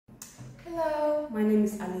Hello, my name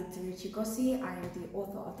is Ali Tirichigosi. I am the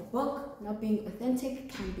author of the book Not Being Authentic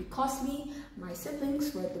Can Be Costly. My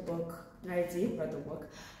siblings read the book, Nariti read the book,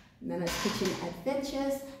 Nana's Kitchen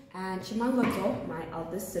Adventures, and Chimangoto, my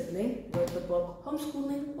eldest sibling, wrote the book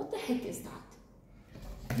Homeschooling. What the heck is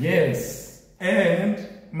that? Yes, and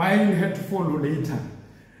mine had to follow later.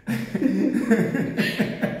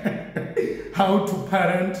 How to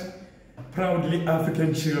Parent Proudly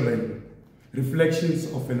African Children.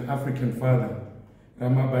 Reflections of an African Father. By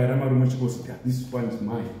Rama Rumachikoska. This one is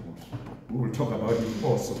mine. We will talk about it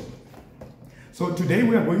also. So today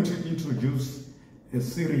we are going to introduce a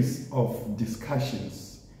series of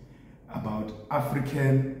discussions about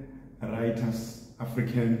African writers,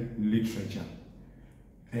 African literature.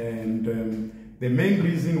 And the main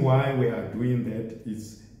reason why we are doing that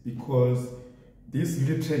is because this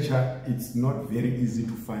literature is not very easy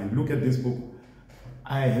to find. Look at this book.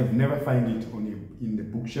 I have never found it in the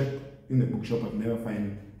bookshop. In the bookshop, I've never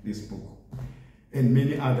found this book. And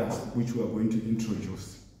many others which we are going to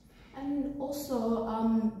introduce. And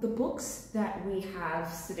also, the books that we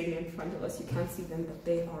have sitting in front of us, you can't see them, but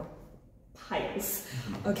they are piles,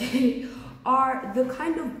 okay, are the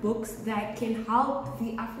kind of books that can help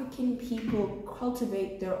the African people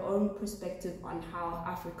cultivate their own perspective on how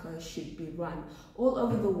Africa should be run. All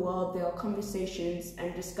over the world, there are conversations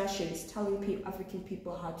and discussions telling African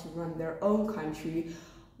people how to run their own country.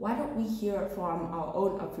 Why don't we hear from our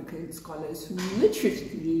own African scholars who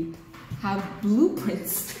literally have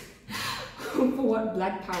blueprints for what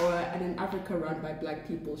Black power and an Africa run by Black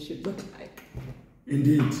people should look like?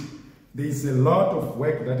 Indeed. There is a lot of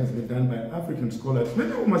work that has been done by African scholars.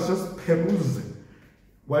 Maybe we must just peruse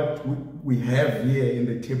what we have here in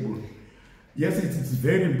the table. Yes, it's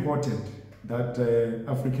very important that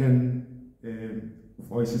African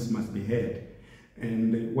voices must be heard.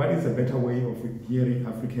 And what is a better way of hearing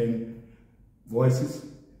African voices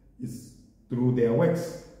is through their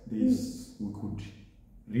works. We could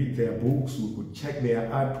read their books, we could check their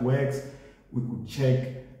artworks, we could check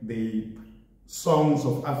the songs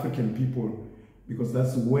of African people, because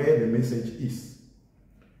that's where the message is.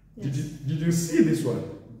 Yes. Did you see this one?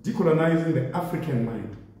 Decolonizing the African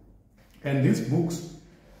Mind. And these books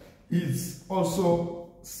is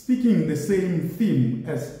also speaking the same theme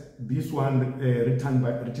as this one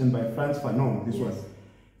written by Frantz Fanon. This one.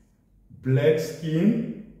 Black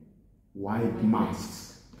skin, white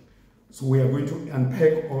masks. So we are going to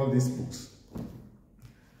unpack all these books.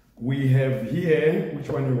 We have here, which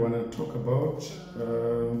one you want to talk about?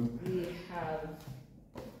 We have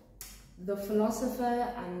The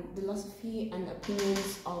Philosophy and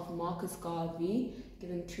Opinions of Marcus Garvey,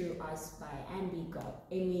 given to us by Amy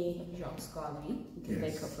Jacques Garvey. We can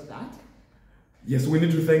thank her for that. Yes, we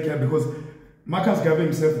need to thank her because Marcus Garvey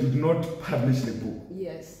himself did not publish the book.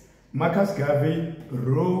 Yes. Marcus Garvey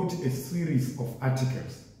wrote a series of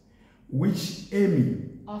articles, which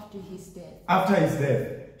Amy, after his death,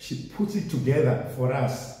 she put it together for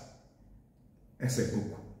us as a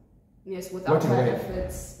book. Yes, without her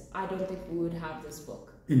efforts, I don't think we would have this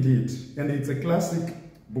book. Indeed. And it's a classic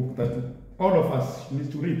book that all of us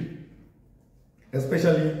need to read,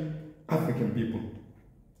 especially African people.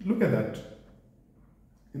 Look at that.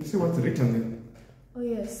 You see what's written there? Oh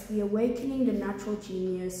yes, The Awakening the Natural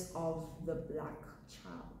Genius of the Black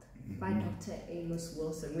Child by Dr. Amos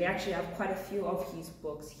Wilson. We actually have quite a few of his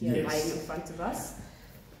books here lying in front of us.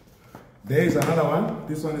 There is another one.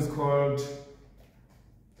 This one is called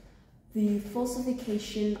The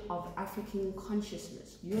Falsification of African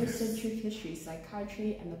Consciousness, Eurocentric History,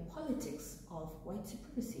 Psychiatry, and the Politics of White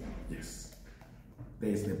Supremacy. Yes,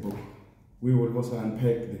 there is the book. We will also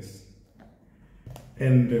unpack this.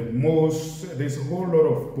 And there's a whole lot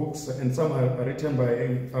of books, and some are written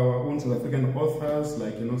by our own South African authors,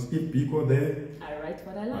 like, Steve Biko there. I write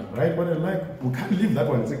what I like. I write what I like. We can't leave that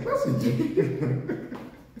one. It's a classic.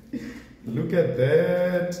 Look at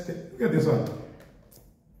that. Look at this one.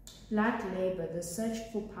 Black Labor, The Search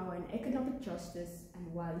for Power and Economic Justice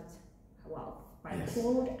and Wealth by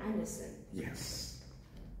Claude Anderson. Yes.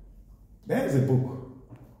 There's a book.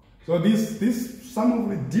 So this some of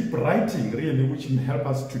the deep writing really which help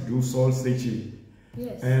us to do soul searching.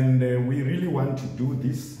 Yes. And we really want to do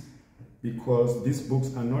this because these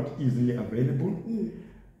books are not easily available.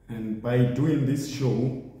 And by doing this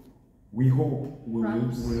show, we hope we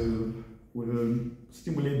will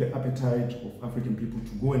stimulate the appetite of African people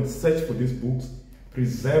to go and search for these books,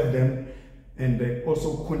 preserve them, and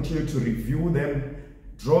also continue to review them,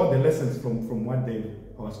 draw the lessons from what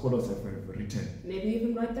our scholars have written. Maybe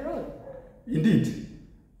even write their own. Indeed.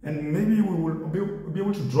 And maybe we will be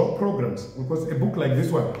able to draw programs, because a book like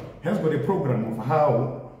this one has got a program of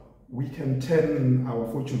how we can turn our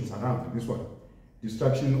fortunes around. This one,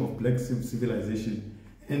 Destruction of Black Civilization,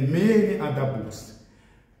 and many other books.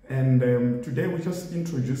 And today we're just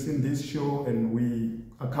introducing this show, and we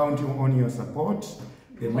are counting on your support.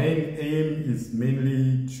 The main aim is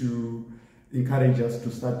mainly to encourage us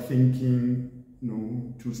to start thinking,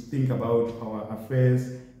 to think about our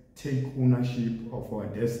affairs, take ownership of our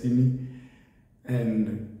destiny,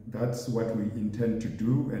 and that's what we intend to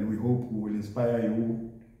do. And we hope we will inspire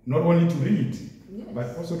you not only to read, yes,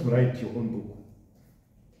 but also to write your own book.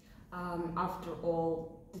 After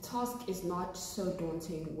all, the task is not so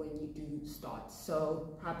daunting when you do start. So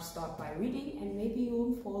perhaps start by reading, and maybe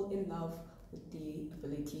you'll fall in love with the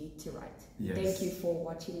ability to write. Yes. Thank you for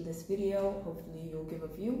watching this video. Hopefully you'll give a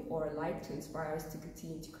view or a like to inspire us to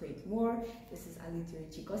continue to create more. This is Alitiri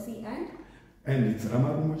Chikosi and it's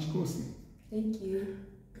Ramarumo Chikosi. Thank you.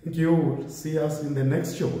 Thank you. See us in the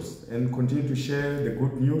next shows, and continue to share the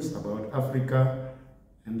good news about Africa,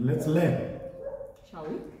 and let's learn. Shall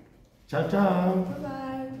we? Ciao, ciao. Bye-bye.